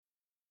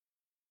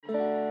Well,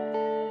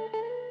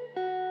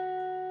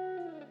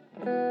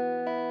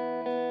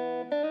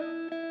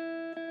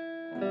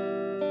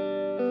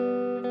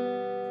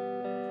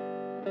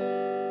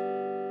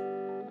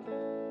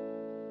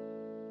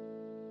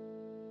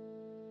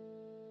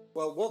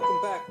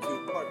 welcome back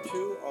to part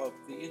two of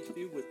the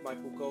interview with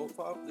Michael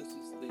Goldfarb. This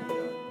is the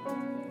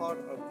part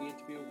of the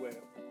interview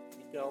where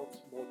he delves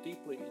more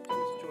deeply into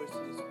his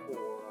choices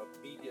for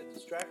media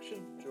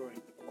distraction during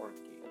the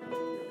quarantine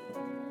period.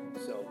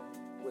 So,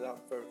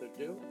 without further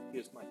ado,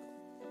 here's Michael.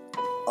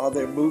 Are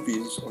there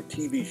movies or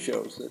TV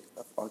shows that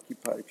have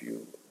occupied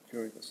you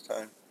during this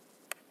time?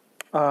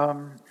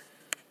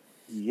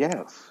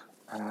 Yes.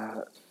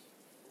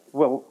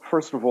 Well,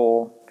 first of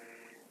all,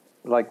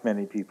 like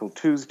many people,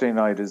 Tuesday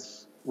night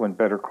is when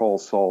Better Call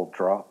Saul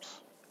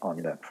drops on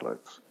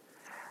Netflix.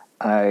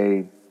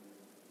 I'd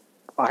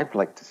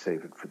like to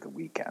save it for the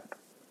weekend.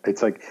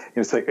 It's like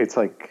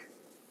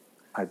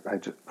I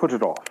just put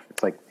it off.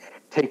 It's like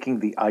taking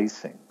the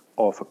icing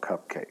off a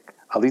cupcake.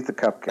 I'll eat the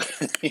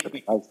cupcake, but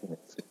the icing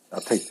I'll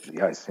take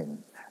the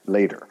icing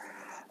later.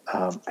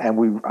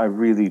 And I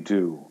really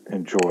do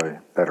enjoy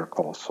Better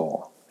Call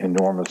Saul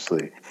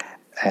enormously,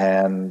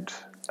 and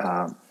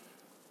I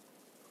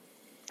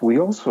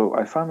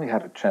finally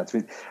had a chance.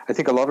 I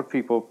think a lot of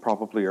people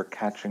probably are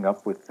catching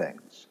up with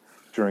things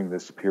during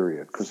this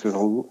period because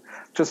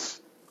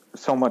just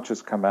so much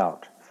has come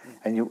out,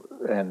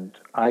 and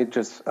I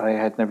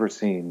had never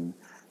seen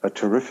a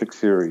terrific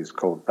series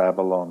called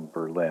Babylon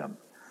Berlin,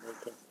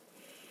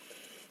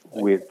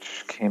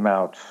 which came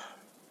out,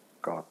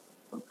 God,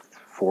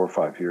 4 or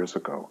 5 years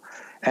ago.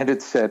 And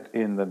it's set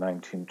in the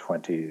late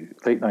 1920s,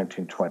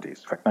 in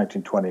fact,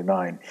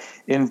 1929,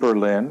 in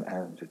Berlin,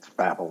 and it's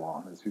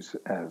Babylon,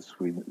 as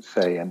we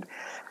say. And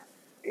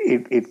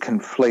it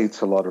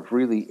conflates a lot of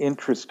really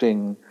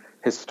interesting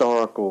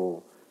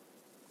historical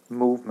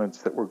movements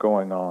that were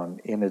going on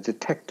in a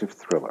detective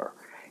thriller.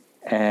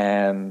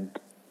 And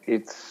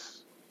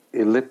it's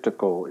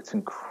elliptical. It's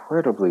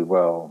incredibly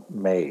well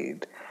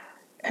made.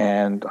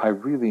 And I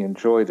really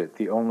enjoyed it.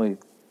 The only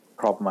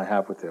problem I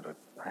have with it,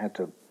 I had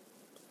to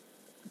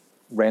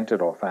rent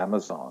it off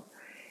Amazon,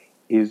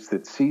 is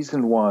that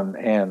season 1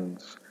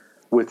 ends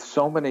with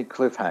so many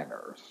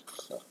cliffhangers.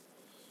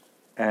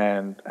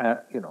 And,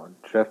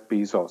 Jeff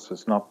Bezos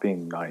is not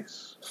being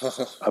nice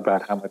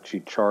about how much he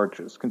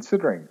charges,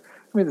 considering,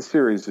 the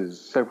series is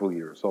several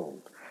years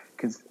old.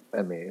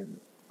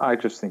 I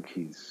just think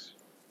he's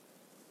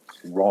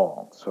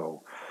wrong.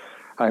 So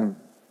I'm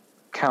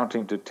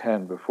counting to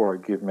 10 before I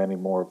give him any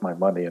more of my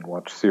money and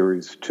watch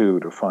series 2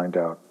 to find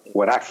out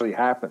what actually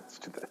happens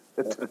to the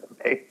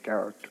main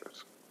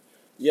characters.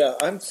 Yeah,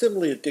 I'm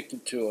similarly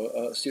addicted to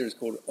a series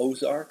called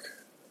Ozark,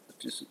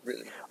 which is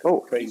really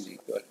crazy.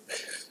 But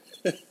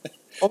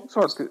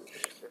Ozark,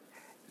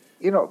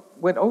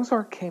 when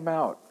Ozark came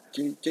out,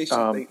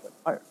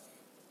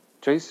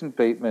 Jason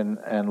Bateman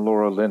and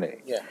Laura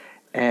Linney,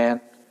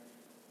 and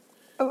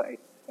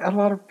a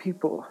lot of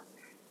people.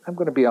 I'm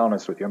going to be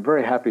honest with you. I'm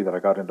very happy that I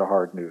got into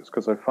hard news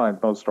because I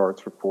find most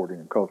arts reporting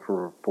and cultural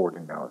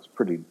reporting now is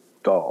pretty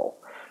dull.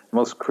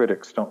 Most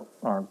critics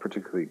aren't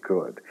particularly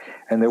good.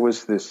 And there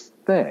was this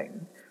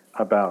thing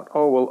about,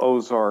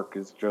 Ozark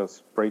is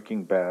just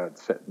Breaking Bad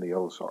set in the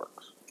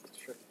Ozarks.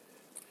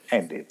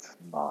 And it's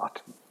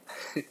not.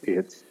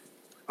 It's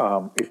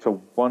a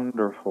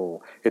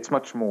wonderful, it's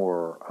much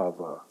more of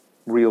a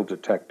real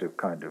detective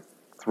kind of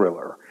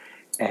thriller.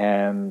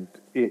 And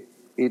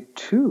it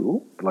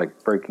too,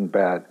 like Breaking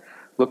Bad,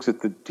 looks at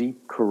the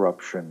deep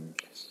corruption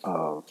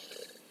of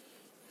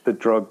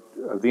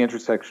the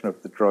intersection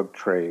of the drug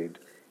trade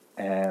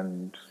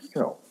and,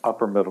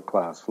 upper middle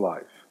class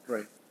life.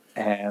 Right.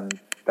 And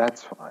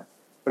that's fine.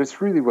 But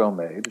it's really well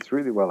made. It's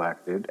really well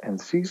acted.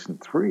 And season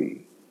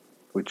 3,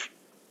 which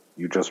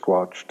you just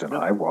watched and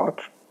I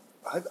watched,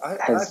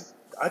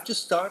 I've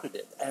just started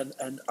it,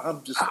 and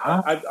I'm just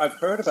I've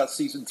heard about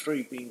season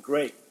 3 being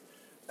great,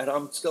 and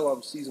I'm still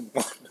on season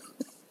 1.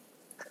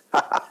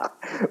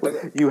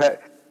 You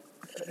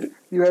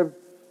have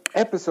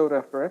episode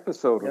after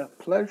episode of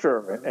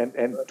pleasure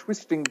and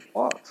twisting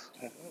plots.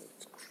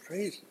 It's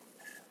crazy.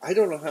 I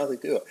don't know how they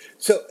do it.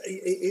 So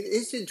it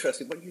is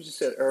interesting what you just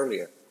said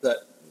earlier, that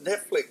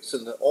Netflix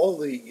and all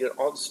the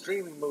on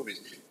streaming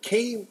movies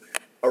came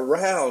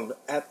around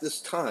at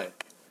this time.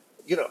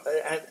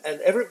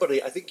 And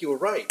everybody, I think you were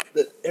right,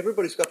 that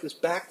everybody's got this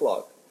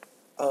backlog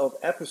of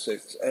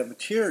episodes and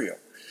material.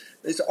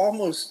 It's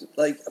almost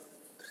like,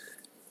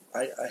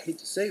 I hate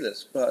to say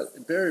this, but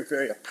very,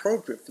 very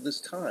appropriate for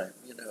this time,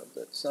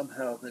 that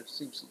somehow there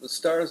seems the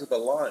stars have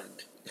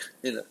aligned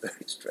in a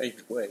very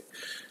strange way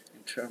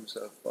in terms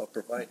of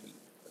providing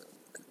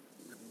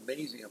an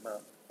amazing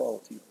amount of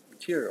quality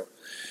material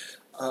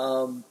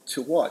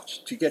to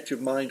watch, to get your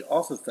mind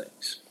off of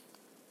things.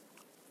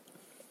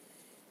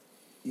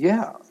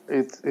 Yeah,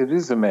 it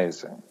is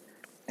amazing,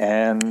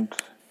 and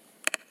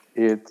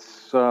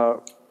it's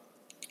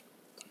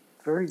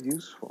very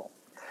useful.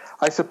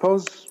 I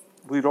suppose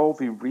we'd all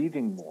be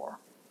reading more.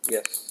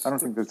 Yes. I don't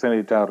think there's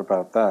any doubt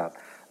about that.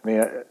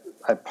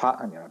 I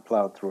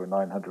plowed through a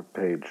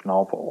 900-page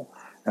novel,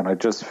 and I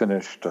just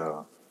finished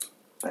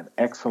an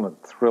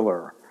excellent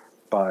thriller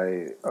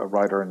by a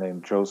writer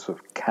named Joseph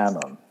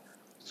Cannon,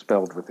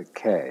 spelled with a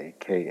K,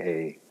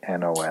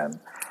 Kanon,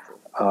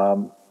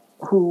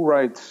 who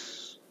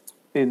writes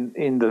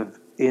in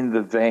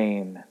the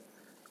vein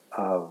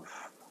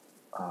of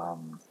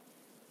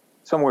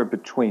somewhere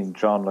between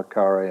John le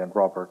Carré and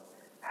Robert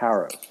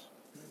Harris.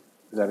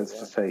 That is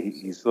to say,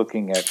 he's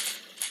looking at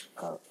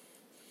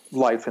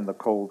life in the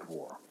Cold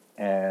War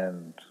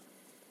and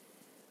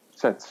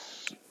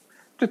sets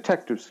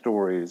detective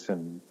stories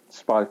and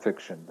spy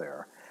fiction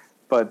there.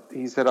 But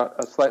he's at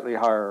a slightly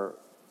higher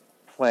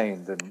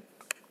plane than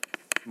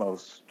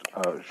most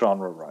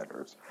genre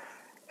writers.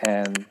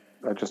 And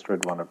I just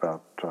read one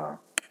about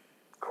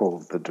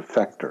called The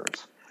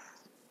Defectors,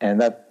 and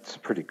that's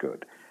pretty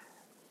good.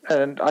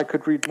 And I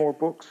could read more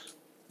books,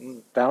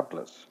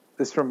 doubtless.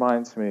 This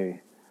reminds me,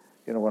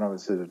 when I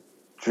was a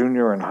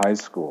junior in high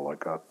school, I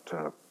got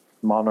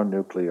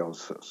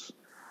mononucleosis,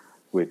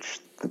 which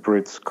the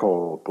Brits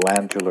call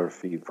glandular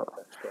fever.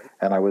 Right.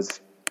 And I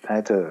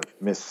had to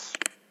miss,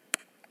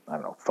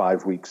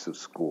 5 weeks of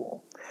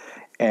school.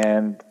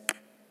 And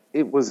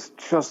it was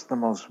just the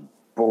most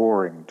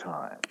boring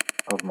time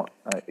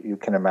you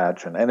can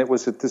imagine. And it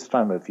was at this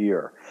time of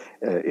year,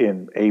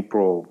 in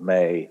April,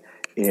 May,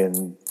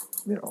 in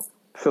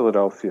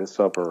Philadelphia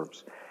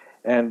suburbs.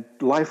 And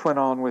life went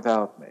on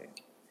without me.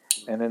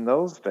 And in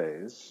those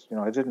days,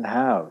 I didn't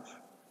have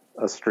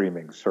a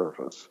streaming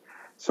service.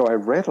 So I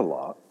read a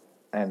lot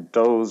and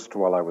dozed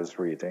while I was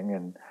reading,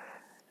 and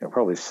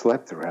probably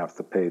slept through half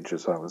the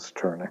pages I was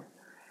turning.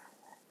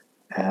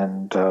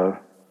 And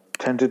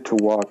tended to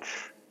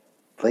watch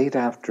late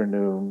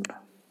afternoon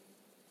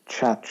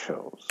chat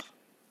shows,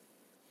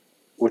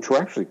 which were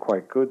actually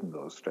quite good in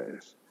those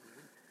days.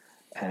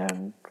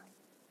 And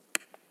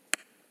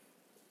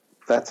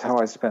that's how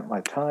I spent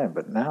my time.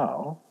 But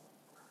now,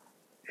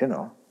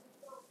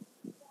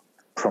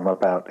 from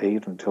about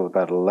 8 until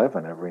about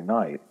 11 every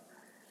night,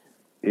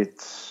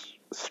 it's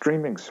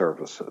streaming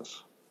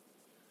services.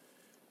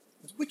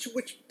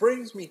 Which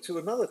brings me to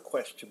another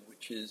question,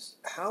 which is,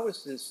 how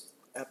is this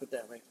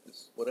epidemic,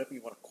 this whatever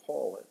you want to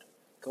call it,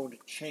 going to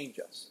change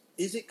us?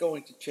 Is it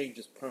going to change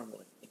us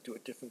permanently into a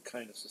different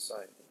kind of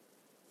society,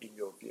 in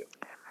your view?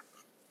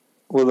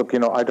 Well, look,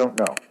 I don't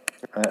know.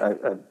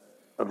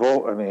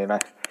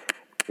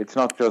 It's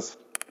not just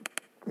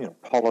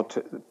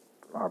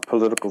our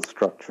political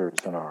structures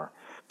and our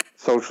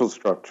social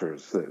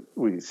structures that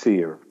we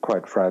see are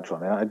quite fragile.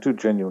 And I do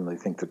genuinely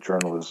think that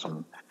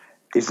journalism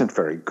isn't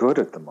very good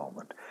at the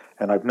moment.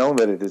 And I've known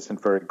that it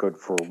isn't very good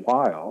for a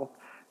while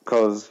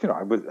because,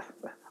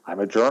 I'm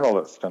a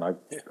journalist and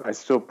I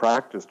still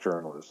practice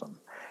journalism.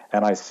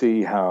 And I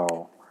see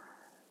how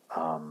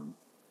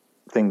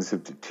things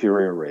have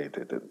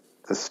deteriorated.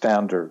 The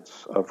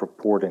standards of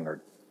reporting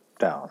are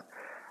down.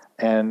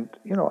 And,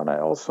 and I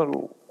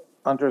also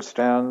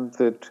understand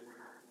that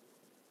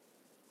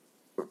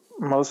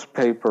most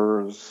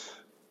papers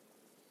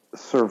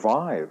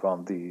survive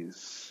on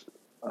these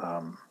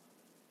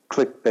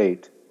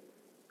clickbait,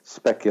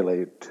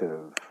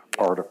 speculative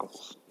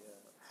articles.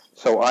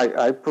 So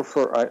I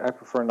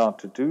prefer not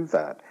to do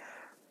that.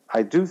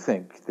 I do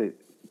think that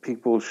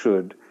people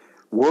should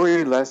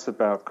worry less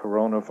about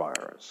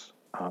coronavirus.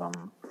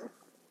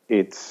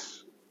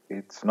 It's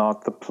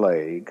not the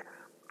plague.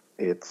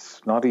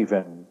 It's not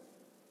even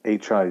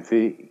HIV,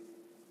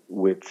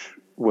 which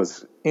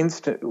was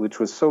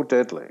so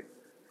deadly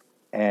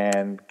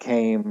and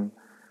came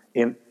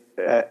in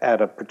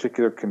at a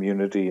particular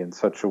community in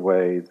such a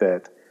way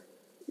that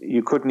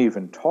you couldn't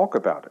even talk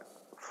about it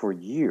for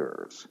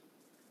years.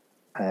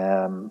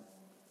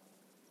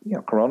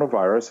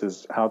 Coronavirus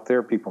is out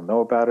there. People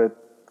know about it.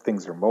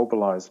 Things are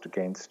mobilized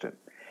against it.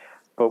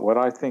 But what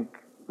I think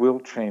will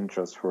change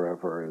us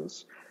forever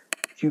is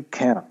you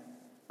can't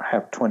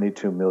have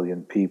 22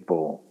 million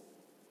people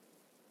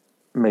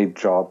made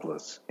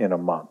jobless in a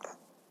month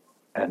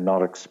and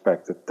not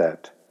expect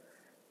that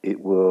it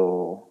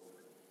will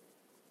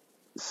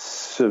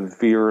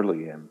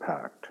severely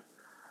impact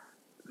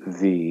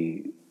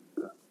the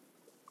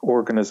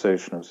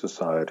organization of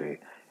society,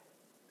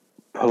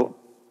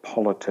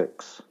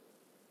 politics,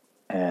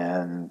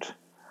 and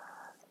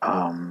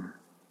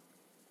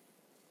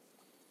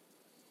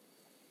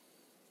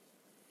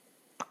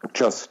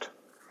just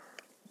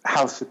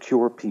how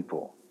secure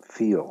people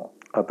feel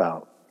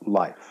about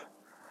life.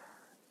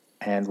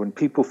 And when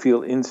people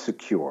feel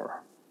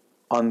insecure,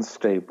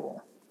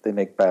 unstable, they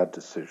make bad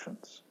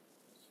decisions.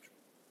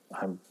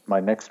 My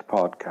next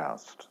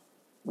podcast,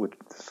 which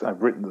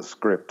I've written the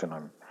script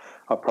and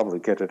I'll probably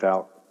get it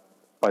out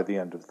by the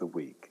end of the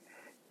week,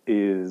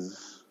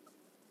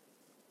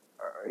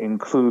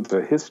 includes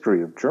a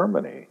history of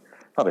Germany,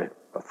 not a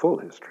full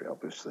history,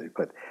 obviously,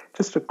 but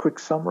just a quick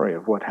summary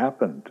of what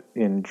happened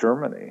in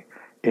Germany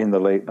in the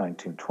late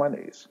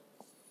 1920s.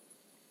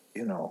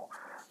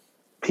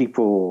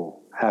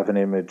 People have an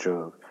image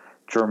of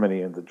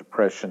Germany in the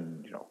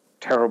Depression,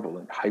 terrible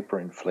and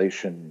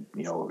hyperinflation.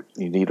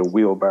 You need a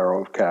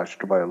wheelbarrow of cash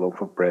to buy a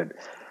loaf of bread.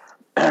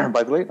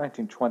 By the late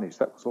 1920s,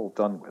 that was all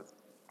done with.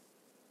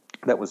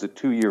 That was a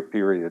 2-year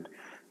period,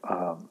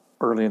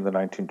 early in the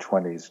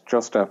 1920s,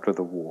 just after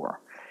the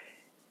war.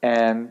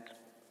 And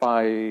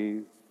by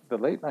the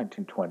late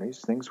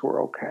 1920s, things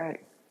were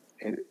okay.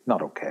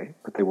 Not okay,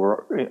 but they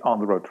were on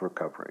the road to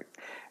recovery.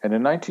 And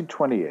in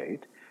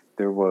 1928,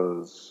 there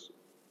was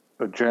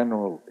a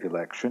general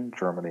election.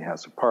 Germany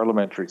has a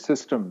parliamentary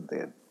system. They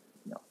had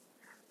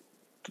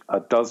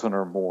a dozen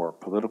or more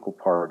political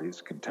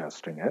parties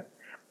contesting it.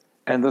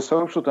 And the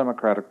Social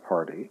Democratic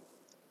Party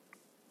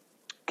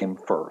came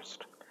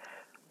first.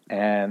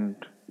 And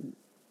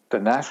the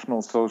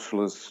National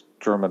Socialist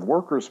German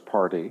Workers'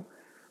 Party,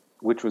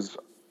 which was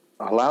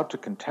allowed to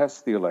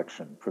contest the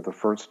election for the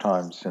first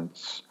time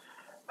since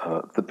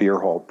the beer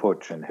hall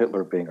putsch and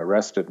Hitler being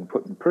arrested and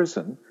put in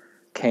prison,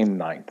 came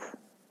ninth.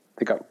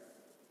 They got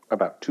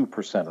about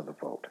 2% of the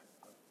vote.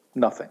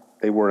 Nothing.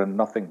 They were a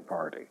nothing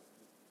party.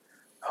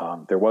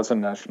 There was a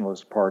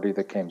nationalist party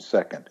that came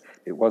second.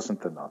 It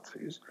wasn't the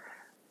Nazis.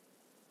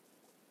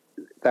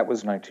 That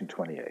was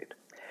 1928.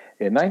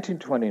 In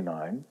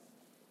 1929,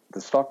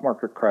 the stock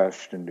market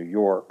crashed in New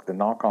York. The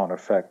knock-on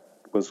effect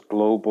was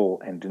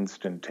global and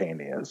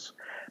instantaneous.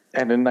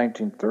 And in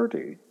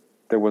 1930,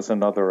 there was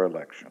another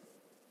election.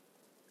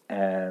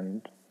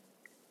 And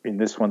in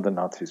this one, the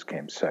Nazis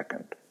came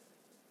second.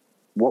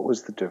 What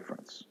was the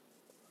difference?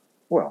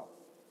 Well,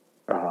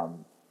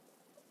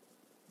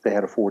 they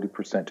had a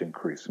 40%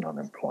 increase in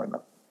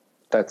unemployment.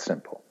 That's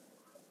simple.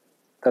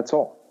 That's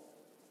all.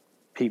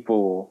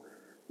 People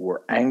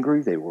were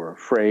angry, they were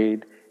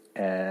afraid,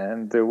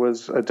 and there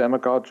was a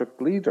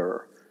demagogic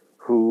leader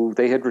who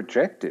they had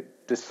rejected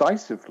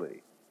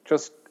decisively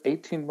just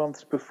 18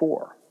 months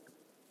before.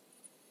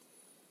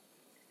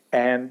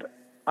 And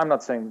I'm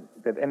not saying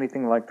that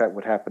anything like that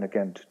would happen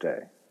again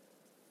today.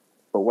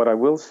 But what I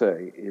will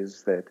say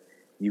is that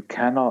you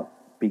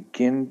cannot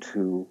begin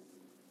to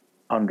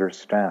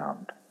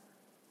understand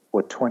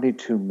what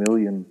 22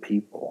 million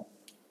people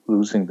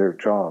losing their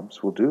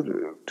jobs will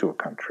do to a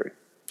country.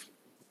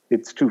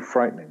 It's too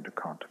frightening to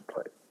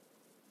contemplate.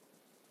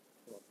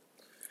 Well,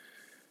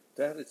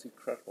 that is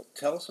incredible.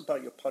 Tell us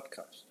about your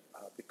podcast,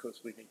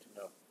 because we need to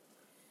know.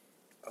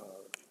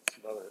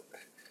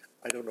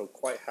 I don't know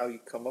quite how you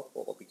come up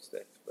with all these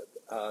things, but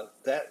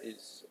that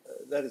is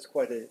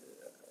quite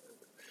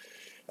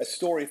a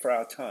story for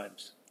our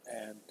times.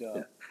 And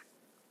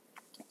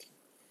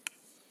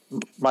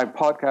my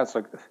podcast,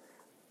 I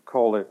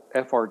call it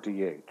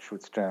FRDH,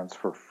 which stands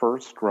for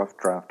First Rough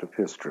Draft of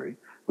History,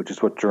 which is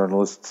what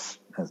journalists,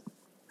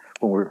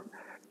 when we're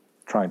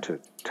trying to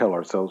tell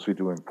ourselves we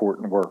do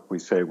important work, we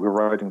say we're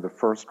writing the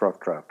first rough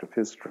draft of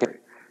history.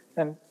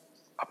 And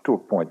up to a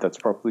point, that's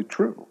probably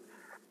true.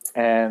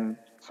 And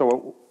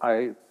so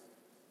I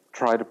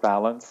try to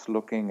balance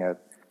looking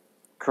at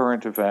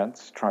current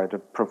events, try to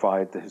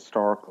provide the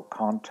historical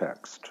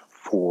context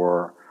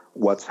for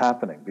what's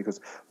happening. Because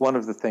one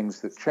of the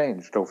things that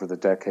changed over the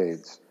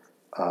decades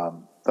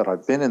that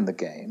I've been in the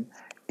game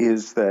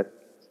is that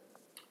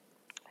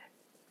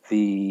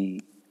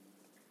the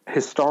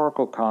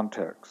historical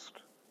context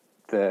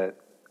that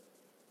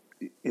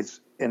is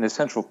an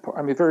essential part.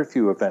 I mean, very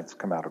few events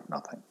come out of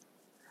nothing.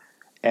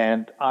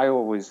 And I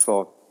always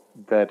thought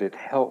that it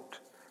helped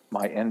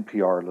my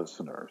NPR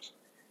listeners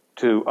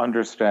to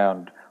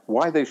understand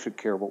why they should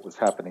care what was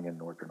happening in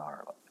Northern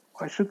Ireland.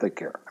 Why should they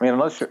care? I mean,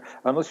 unless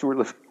you were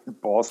living in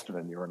Boston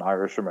and you're an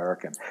Irish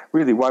American,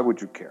 really, why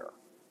would you care?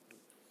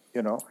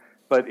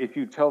 But if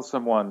you tell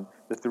someone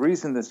that the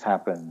reason this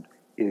happened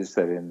is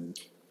that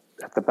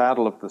at the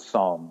Battle of the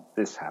Somme,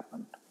 this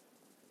happened.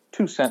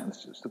 2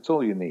 sentences, that's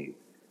all you need.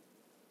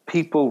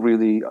 People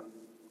really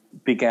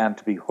began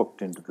to be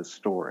hooked into the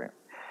story.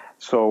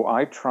 So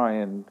I try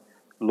and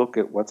look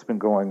at what's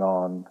going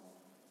on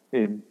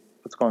in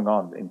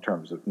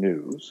terms of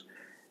news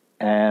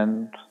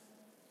and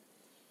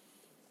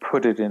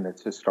put it in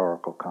its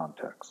historical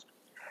context.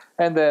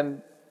 And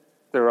then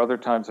there are other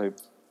times I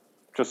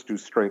just do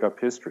straight up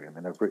history. I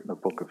mean, I've written a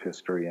book of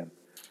history, and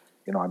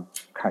I'm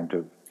kind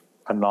of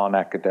a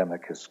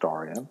non-academic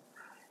historian.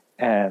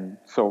 And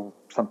so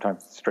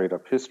sometimes it's straight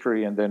up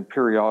history, and then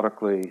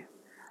periodically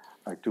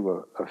I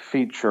do a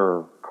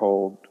feature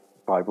called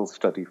Bible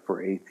Study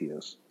for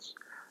Atheists,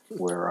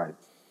 where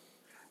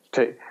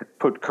I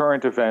put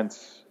current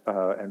events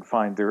and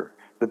find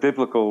the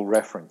biblical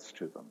reference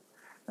to them.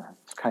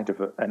 It's kind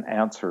of an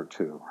answer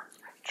to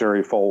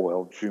Jerry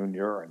Falwell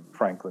Jr. and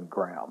Franklin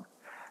Graham.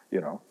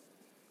 You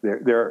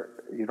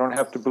don't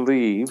have to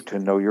believe to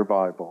know your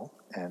Bible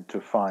and to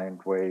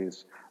find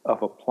ways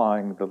of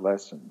applying the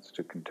lessons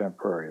to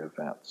contemporary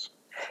events.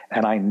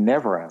 And I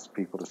never ask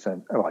people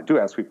to I do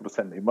ask people to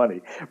send me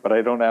money, but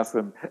I don't ask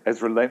them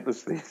as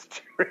relentlessly as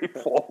Jerry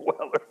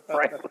Falwell or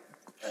Franklin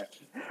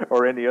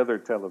or any other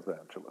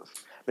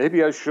televangelist.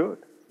 Maybe I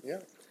should. Yeah.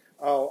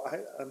 For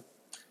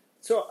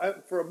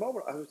a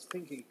moment, I was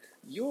thinking,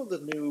 you're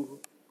the new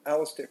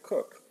Alistair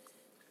Cooke,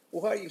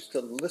 who I used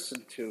to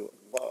listen to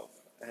and love.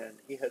 And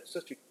he had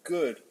such a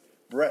good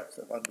breadth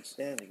of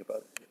understanding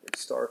about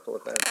historical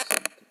events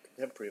and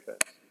contemporary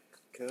events.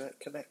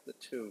 Connect the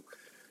two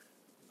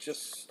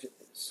just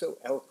so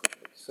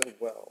eloquently, so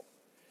well.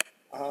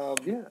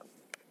 Yeah.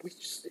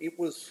 It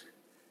was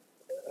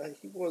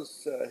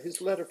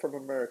his letter from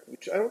America,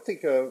 which I don't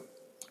think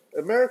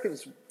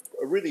Americans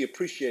really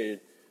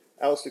appreciated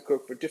Alistair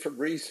Cooke for different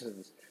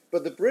reasons,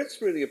 but the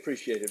Brits really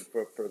appreciated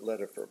for a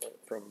letter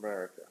from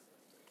America,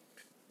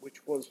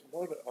 which was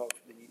one of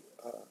the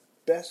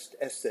best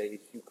essays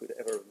you could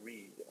ever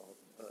read on,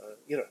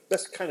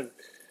 best kind of,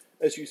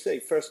 as you say,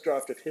 first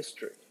draft of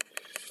history.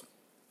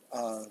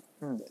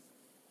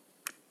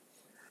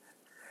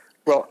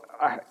 Well,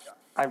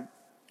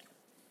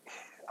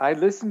 I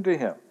listened to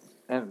him,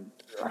 and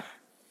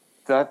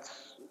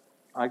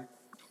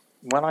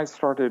when I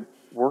started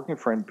working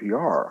for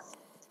NPR,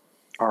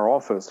 our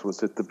office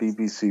was at the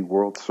BBC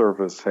World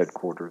Service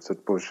headquarters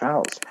at Bush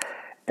House,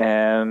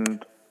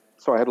 and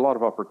so I had a lot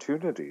of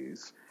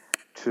opportunities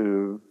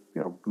to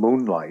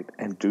moonlight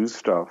and do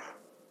stuff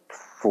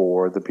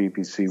for the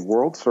BBC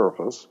World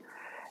Service.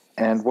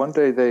 And one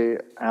day they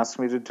asked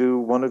me to do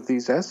one of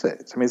these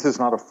essays. I mean, this is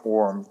not a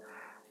form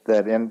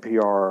that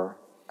NPR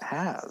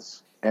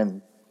has,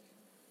 and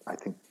I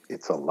think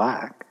it's a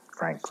lack,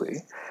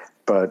 frankly.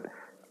 But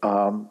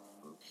and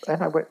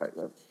I went,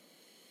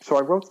 so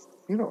I wrote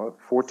a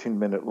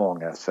 14-minute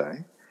long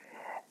essay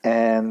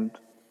and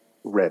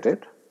read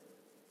it,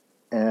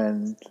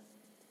 and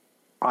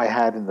I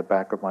had in the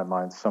back of my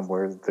mind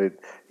somewhere that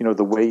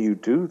the way you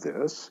do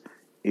this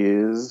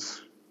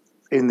is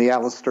in the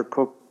Alistair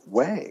Cooke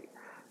way.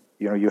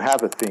 You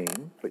have a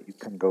theme, but you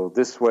can go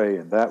this way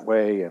and that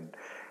way, and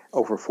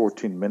over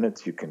 14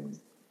 minutes you can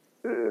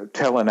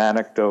tell an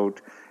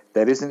anecdote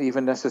that isn't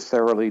even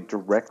necessarily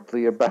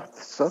directly about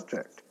the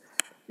subject.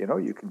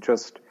 You can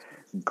just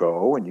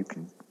go and you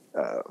can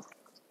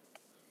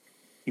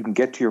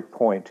get to your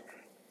point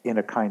in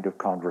a kind of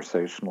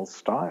conversational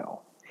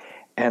style.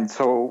 And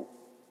so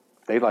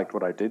they liked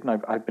what I did,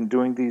 and I've been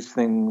doing these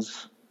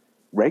things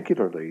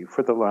regularly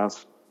for the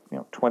last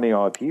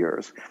 20-odd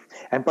years.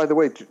 And by the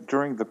way,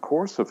 during the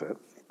course of it,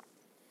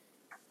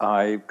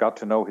 I got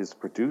to know his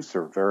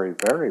producer very,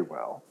 very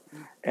well.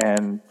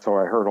 And so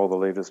I heard all the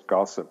latest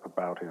gossip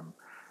about him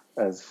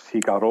as he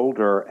got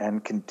older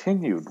and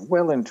continued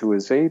well into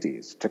his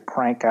 80s to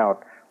crank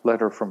out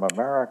Letter from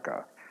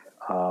America.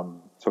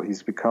 So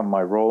he's become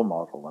my role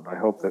model, and I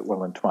hope that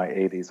well into my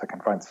 80s I can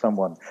find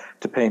someone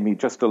to pay me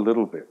just a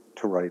little bit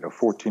to write a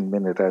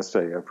 14-minute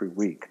essay every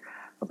week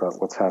about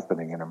what's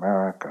happening in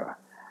America.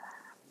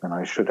 And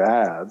I should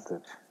add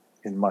that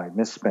in my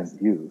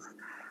misspent youth,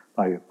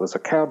 I was a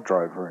cab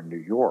driver in New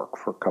York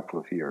for a couple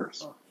of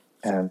years.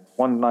 And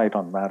one night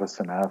on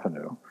Madison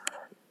Avenue,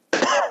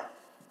 I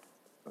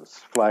was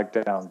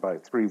flagged down by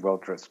 3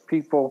 well-dressed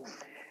people,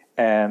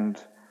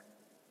 and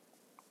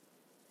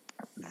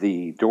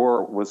the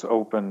door was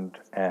opened,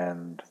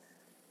 and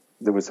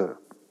there was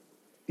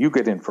you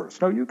get in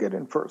first. No, you get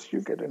in first.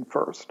 You get in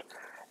first.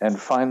 And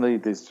finally,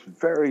 this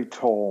very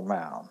tall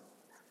man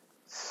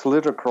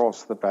slid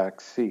across the back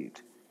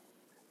seat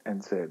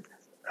and said,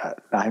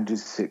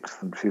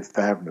 96th and 5th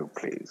Avenue,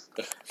 please.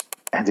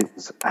 And it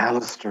was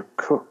Alistair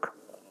Cooke.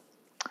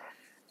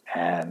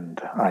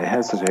 And I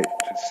hesitate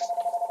to...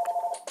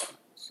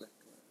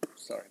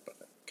 Sorry about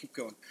that. Keep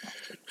going.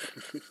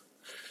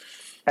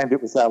 And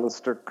it was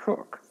Alistair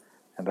Cooke.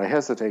 And I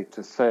hesitate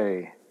to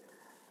say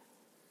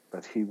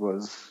that he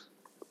was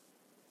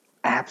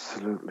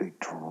absolutely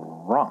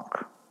drunk.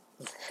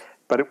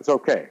 But it was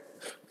okay,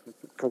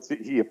 because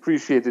he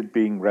appreciated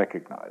being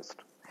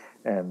recognized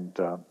and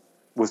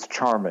was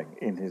charming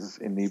in his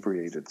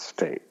inebriated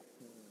state.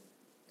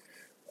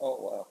 Oh,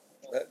 wow.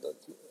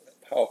 That's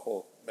a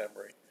powerful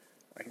memory.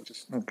 I can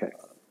just... Okay.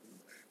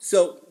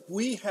 So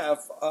we have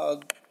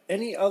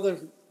any other...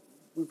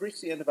 We've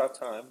reached the end of our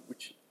time,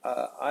 which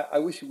I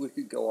wish we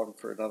could go on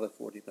for another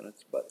 40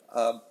 minutes, but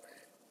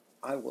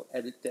I will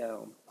edit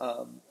down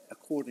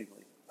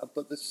accordingly.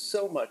 But there's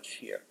so much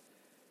here.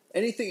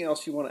 Anything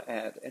else you want to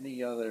add?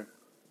 Any other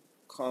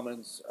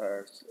comments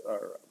or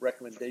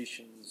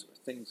recommendations or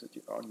things that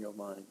are on your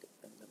mind?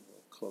 And then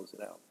we'll close it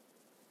out.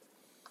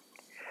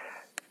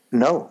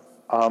 No.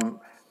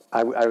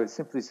 I would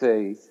simply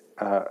say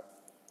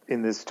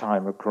in this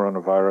time of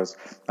coronavirus,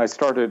 I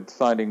started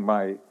signing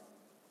my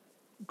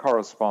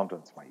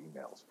correspondence, my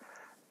emails.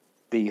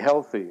 Be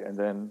healthy, and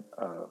then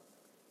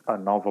a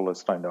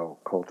novelist I know,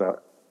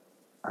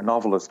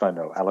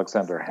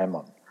 Alexander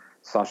Hemon,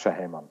 Sasha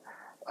Hemon,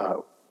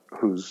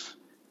 who's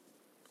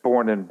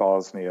born in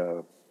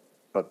Bosnia,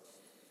 but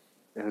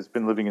has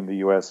been living in the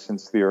U.S.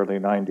 since the early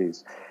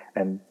 90s,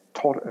 and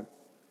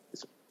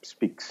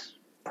speaks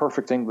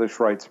perfect English,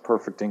 writes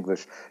perfect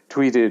English,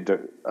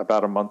 tweeted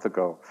about a month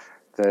ago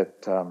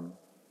that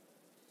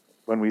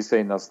when we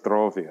say na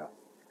zdrovje,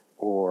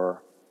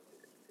 or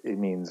it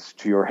means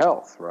to your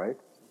health, right?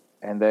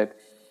 And that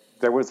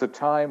there was a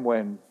time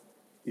when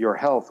your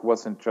health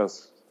wasn't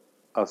just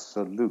a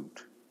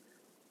salute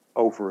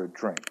over a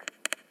drink,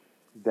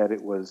 that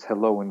it was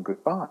hello and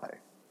goodbye.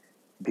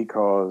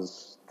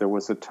 because there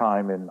was a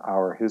time in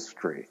our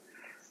history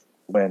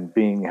when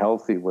being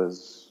healthy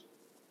was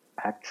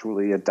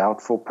actually a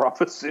doubtful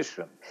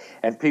proposition.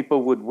 And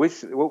people would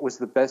wish, what was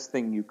the best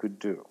thing you could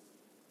do?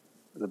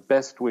 The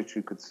best wish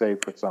you could say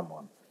for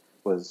someone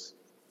was,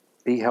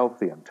 be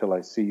healthy until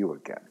I see you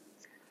again.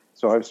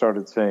 So I've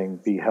started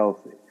saying, be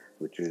healthy,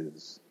 which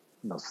is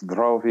na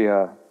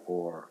zdravia,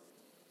 or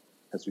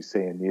as we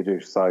say in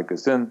Yiddish, sei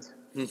gesund.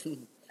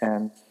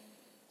 And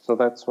so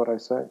that's what I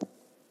say.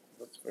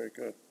 That's very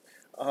good.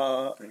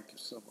 Thank you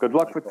so much. Good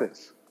luck with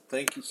this.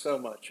 Thank you so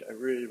much. I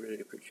really, really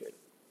appreciate it.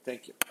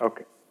 Thank you.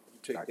 Okay. You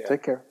take care.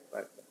 Take care.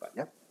 Bye. Bye.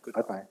 Yep.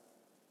 Goodbye. Bye-bye.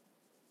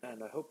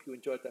 And I hope you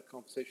enjoyed that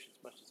conversation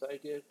as much as I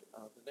did.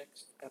 The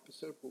next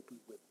episode will be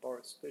with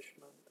Boris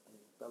Fishman,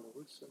 a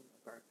Belarusian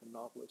American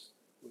novelist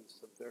with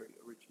some very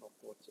original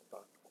thoughts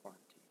about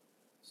quarantine.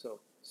 So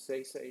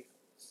stay safe,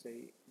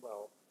 stay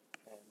well,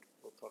 and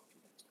we'll talk to you.